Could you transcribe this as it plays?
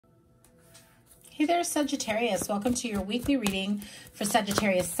Hey there, Sagittarius. Welcome to your weekly reading for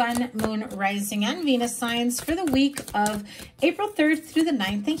Sagittarius Sun, Moon, Rising, and Venus signs for the week of April 3rd through the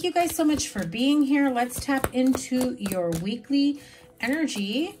 9th. Thank you guys so much for being here. Let's tap into your weekly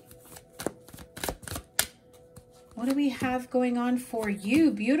energy. What do we have going on for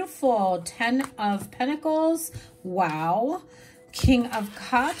you? Beautiful. 10 of Pentacles. Wow. King of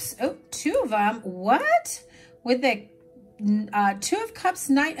Cups. Oh, 2 of them. What? With the 2 of Cups,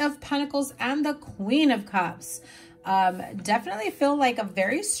 Knight of Pentacles, and the Queen of Cups. Definitely feel like a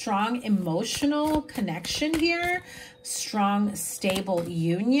very strong emotional connection here. Strong, stable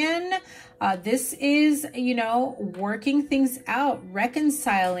union. This is, you know, working things out,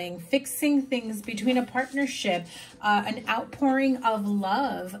 reconciling, fixing things between a partnership, an outpouring of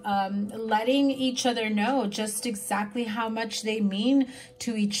love, letting each other know just exactly how much they mean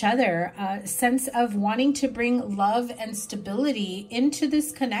to each other, a sense of wanting to bring love and stability into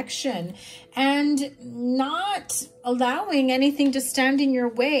this connection and not allowing anything to stand in your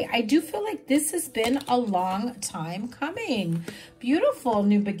way. I do feel like this has been a long time coming. Beautiful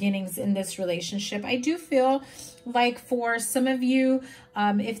new beginnings in this relationship. I do feel like for some of you,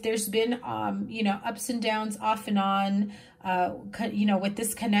 if there's been, you know, ups and downs off and on, you know, with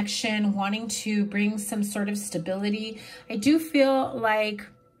this connection, wanting to bring some sort of stability, I do feel like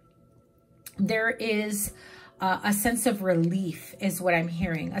there is a sense of relief is what I'm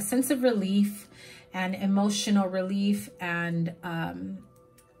hearing. A sense of relief and emotional relief. And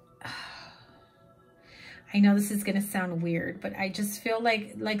I know this is going to sound weird, but I just feel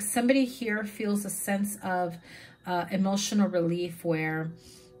like somebody here feels a sense of emotional relief where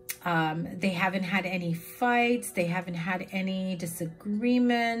they haven't had any fights. They haven't had any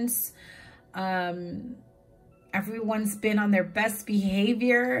disagreements. Everyone's been on their best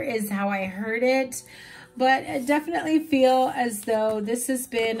behavior is how I heard it. But I definitely feel as though this has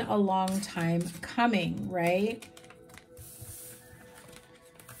been a long time coming, right?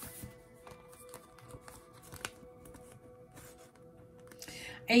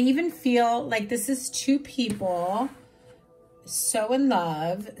 I even feel like this is 2 people so in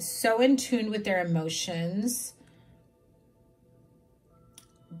love, so in tune with their emotions.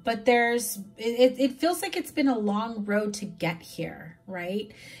 But it feels like it's been a long road to get here, right?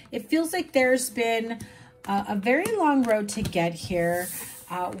 It feels like there's been a very long road to get here.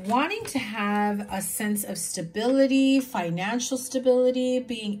 Wanting to have a sense of stability, financial stability,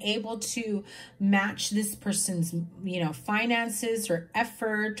 being able to match this person's, you know, finances or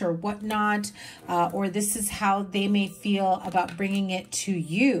effort or whatnot, or this is how they may feel about bringing it to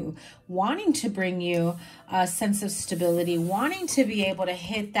you, wanting to bring you a sense of stability, wanting to be able to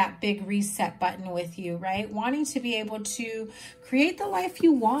hit that big reset button with you, right? Wanting to be able to create the life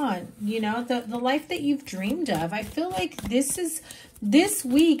you want, you know, the life that you've dreamed of. I feel like this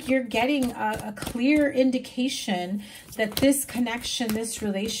week, you're getting a clear indication that this connection, this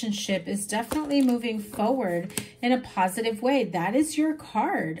relationship is definitely moving forward in a positive way. That is your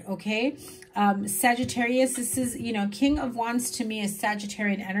card, okay? Sagittarius, this is, you know, King of Wands to me is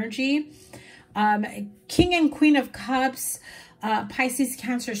Sagittarian energy. King and Queen of Cups, Pisces,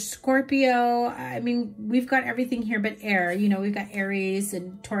 Cancer, Scorpio. I mean, we've got everything here but air. You know, we've got Aries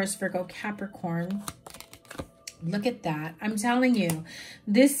and Taurus, Virgo, Capricorn. Look at that. I'm telling you,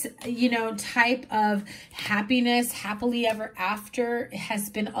 this, you know, type of happiness, happily ever after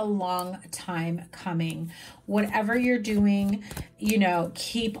has been a long time coming. Whatever you're doing, you know,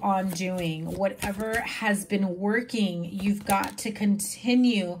 keep on doing. Whatever has been working, you've got to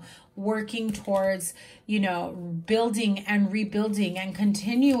continue working towards, you know, building and rebuilding and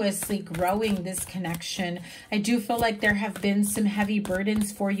continuously growing this connection. I do feel like there have been some heavy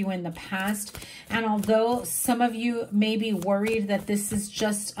burdens for you in the past. And although some of you may be worried that this is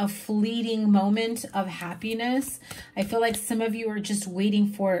just a fleeting moment of happiness, I feel like some of you are just waiting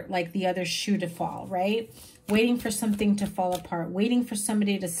for like the other shoe to fall, right? Waiting for something to fall apart, waiting for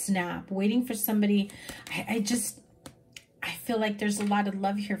somebody to snap, waiting for somebody. I feel like there's a lot of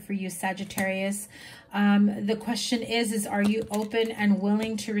love here for you, Sagittarius. The question is are you open and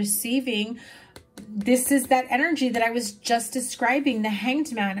willing to receiving? This is that energy that I was just describing, the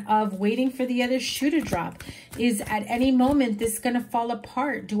Hanged Man, of waiting for the other shoe to drop. Is at any moment this going to fall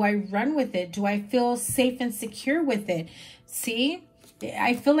apart? Do I run with it? Do I feel safe and secure with it? See?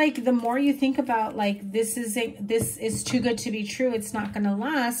 I feel like the more you think about like this is too good to be true, it's not going to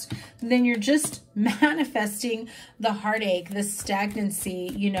last, then you're just manifesting the heartache, the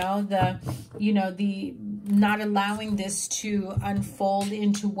stagnancy, you know, the not allowing this to unfold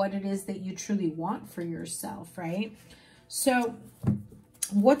into what it is that you truly want for yourself, right? So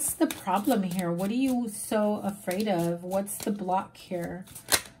what's the problem here? What are you so afraid of? What's the block here?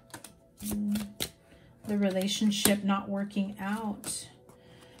 The relationship not working out.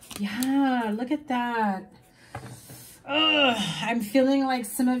 Yeah, look at that. Ugh, I'm feeling like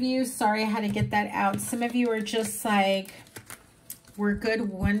some of you, sorry I had to get that out. Some of you are just like, we're good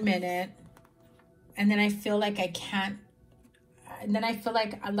 1 minute. And then I feel like I can't. And then I feel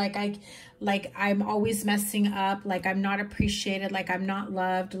like I'm always messing up, like I'm not appreciated, like I'm not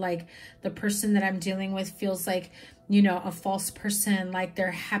loved, like the person that I'm dealing with feels like, you know, a false person, like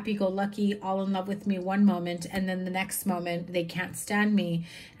they're happy-go-lucky, all in love with me one moment, and then the next moment they can't stand me.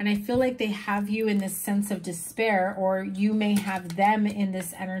 And I feel like they have you in this sense of despair, or you may have them in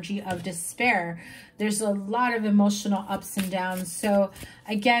this energy of despair. There's a lot of emotional ups and downs. So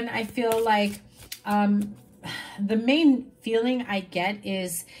again, I feel like the main feeling I get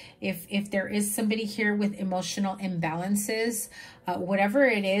is if there is somebody here with emotional imbalances, whatever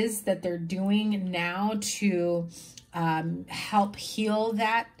it is that they're doing now to help heal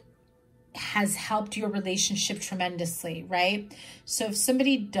that has helped your relationship tremendously, right? So if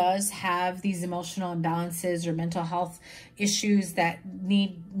somebody does have these emotional imbalances or mental health issues that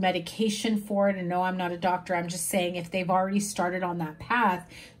need medication for it, and no, I'm not a doctor, I'm just saying if they've already started on that path,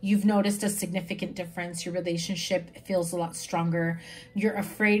 you've noticed a significant difference. Your relationship feels a lot stronger. You're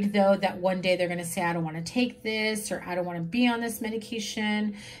afraid though that one day they're going to say, I don't want to take this, or I don't want to be on this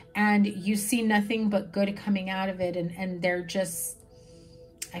medication. And you see nothing but good coming out of it. And they're just,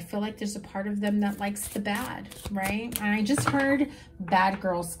 I feel like there's a part of them that likes the bad, right? And I just heard Bad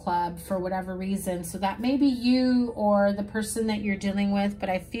Girls Club for whatever reason. So that may be you or the person that you're dealing with, but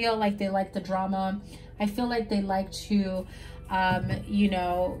I feel like they like the drama. I feel like they like to, you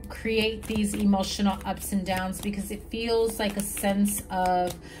know, create these emotional ups and downs because it feels like a sense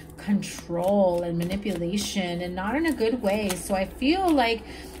of control and manipulation, and not in a good way. So I feel like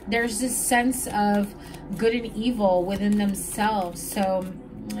there's this sense of good and evil within themselves. So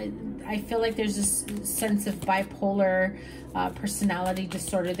I feel like there's this sense of bipolar personality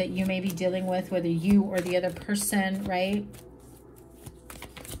disorder that you may be dealing with, whether you or the other person, right?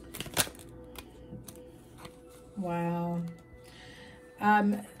 Wow.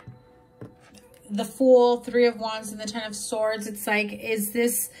 The Fool, Three of Wands, and the Ten of Swords. It's like, is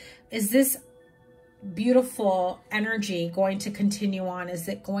this beautiful energy going to continue on? Is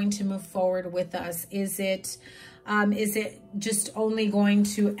it going to move forward with us? Is it just only going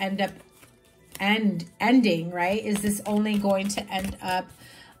to ending, right? Is this only going to end up,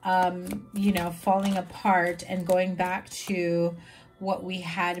 you know, falling apart and going back to what we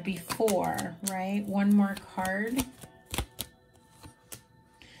had before, right? One more card.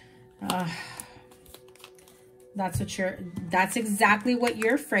 That's exactly what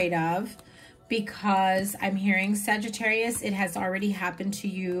you're afraid of, because I'm hearing, Sagittarius, it has already happened to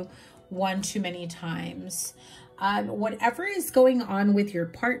you one too many times. Whatever is going on with your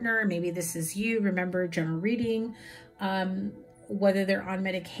partner, maybe this is you, remember, general reading, whether they're on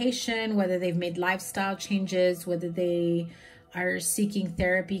medication, whether they've made lifestyle changes, whether they are seeking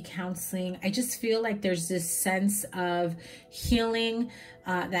therapy, counseling. I just feel like there's this sense of healing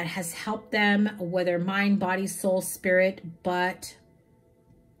that has helped them, whether mind, body, soul, spirit, but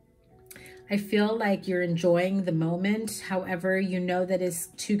I feel like you're enjoying the moment. However, you know that it's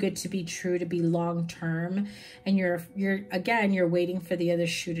too good to be true to be long term, and you're waiting for the other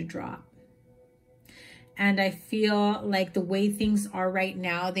shoe to drop. And I feel like the way things are right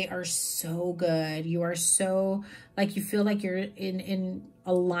now, they are so good. You are so, like, you feel like you're in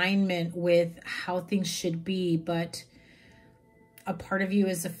alignment with how things should be, but a part of you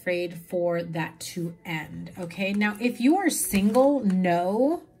is afraid for that to end. Okay, now if you are single,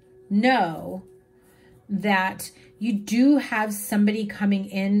 know that you do have somebody coming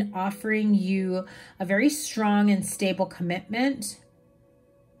in offering you a very strong and stable commitment.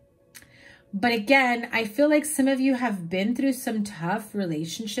 But again, I feel like some of you have been through some tough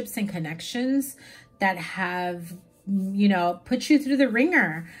relationships and connections that have, you know, put you through the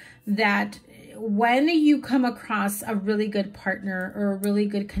ringer, that when you come across a really good partner or a really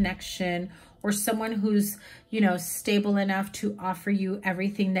good connection, or someone who's, you know, stable enough to offer you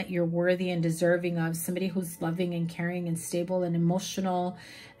everything that you're worthy and deserving of, somebody who's loving and caring and stable and emotional,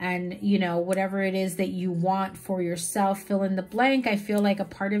 and, you know, whatever it is that you want for yourself, fill in the blank. I feel like a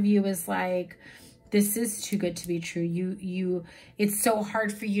part of you is like, this is too good to be true. It's so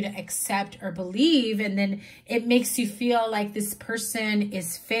hard for you to accept or believe. And then it makes you feel like this person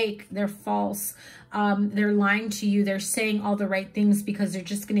is fake. They're false. They're lying to you. They're saying all the right things because they're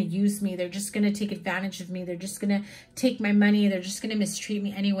just going to use me. They're just going to take advantage of me. They're just going to take my money. They're just going to mistreat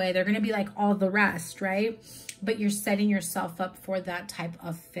me anyway. They're going to be like all the rest, right? but you're setting yourself up for that type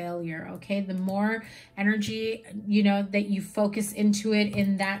of failure, okay? The more energy, you know, that you focus into it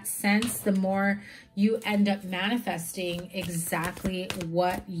in that sense, the more you end up manifesting exactly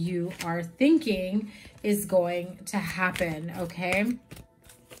what you are thinking is going to happen, okay?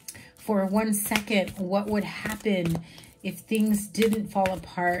 For 1 second, what would happen if things didn't fall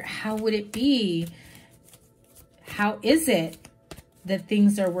apart? How would it be? How is it that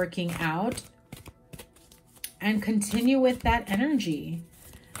things are working out? And continue with that energy.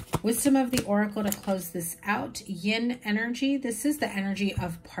 Wisdom of the Oracle to close this out. Yin energy. This is the energy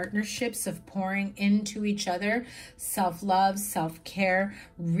of partnerships, of pouring into each other, self-love, self-care,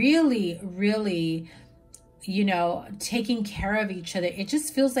 really, really, you know, taking care of each other. It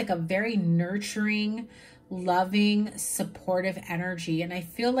just feels like a very nurturing, loving, supportive energy. And I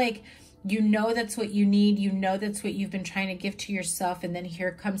feel like you know that's what you need. You know that's what you've been trying to give to yourself. And then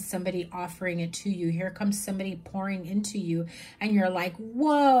here comes somebody offering it to you. Here comes somebody pouring into you. And you're like,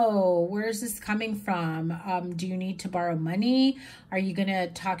 whoa, where's this coming from? Do you need to borrow money? Are you going to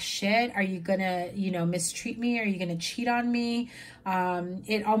talk shit? Are you going to, you know, mistreat me? Are you going to cheat on me?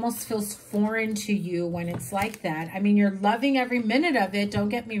 It almost feels foreign to you when it's like that. I mean, you're loving every minute of it. Don't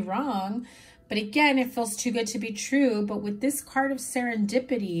get me wrong. But again, it feels too good to be true. But with this card of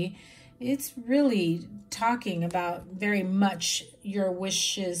serendipity, it's really talking about very much your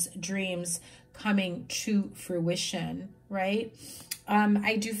wishes, dreams coming to fruition, right?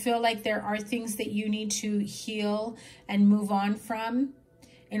 I do feel like there are things that you need to heal and move on from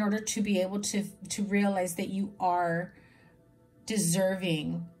in order to be able to realize that you are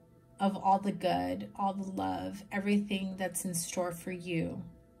deserving of all the good, all the love, everything that's in store for you.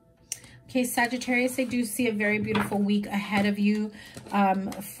 Okay, Sagittarius, I do see a very beautiful week ahead of you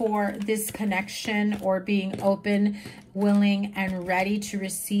for this connection, or being open, willing, and ready to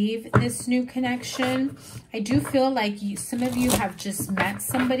receive this new connection. I do feel like some of you have just met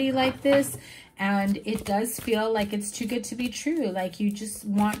somebody like this, and it does feel like it's too good to be true. Like you just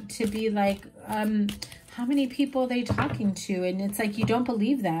want to be like, how many people are they talking to? And it's like, you don't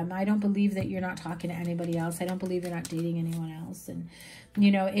believe them. I don't believe that you're not talking to anybody else. I don't believe you're not dating anyone else. And,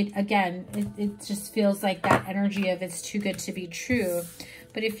 you know, it just feels like that energy of it's too good to be true.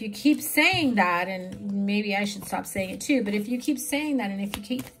 But if you keep saying that, and maybe I should stop saying it too, but if you keep saying that, and if you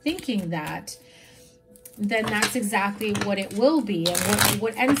keep thinking that, then that's exactly what it will be. And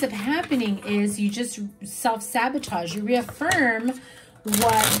what ends up happening is you just self-sabotage. You reaffirm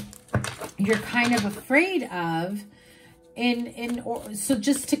what you're kind of afraid of, so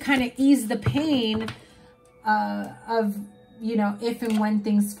just to kind of ease the pain of, you know, if and when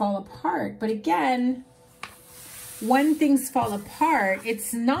things fall apart. But again, when things fall apart,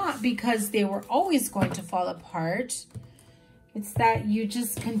 it's not because they were always going to fall apart. It's that you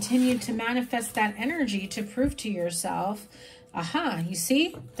just continue to manifest that energy to prove to yourself, aha, you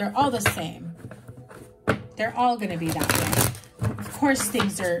see, they're all the same. They're all going to be that way. Of course,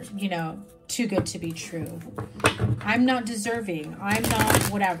 things are, you know, too good to be true. I'm not deserving. I'm not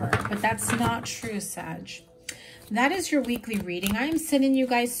whatever. But that's not true, Sag. That is your weekly reading. I am sending you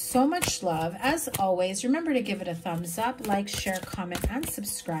guys so much love. As always, remember to give it a thumbs up, like, share, comment, and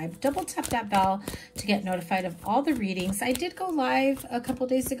subscribe. Double tap that bell to get notified of all the readings. I did go live a couple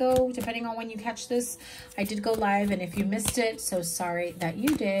days ago, depending on when you catch this. I did go live, and if you missed it, so sorry that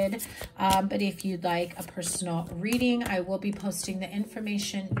you did. But if you'd like a personal reading, I will be posting the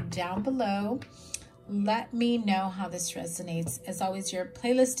information down below. Let me know how this resonates. As always, your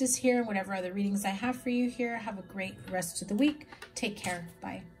playlist is here, and whatever other readings I have for you here. Have a great rest of the week. Take care.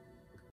 Bye.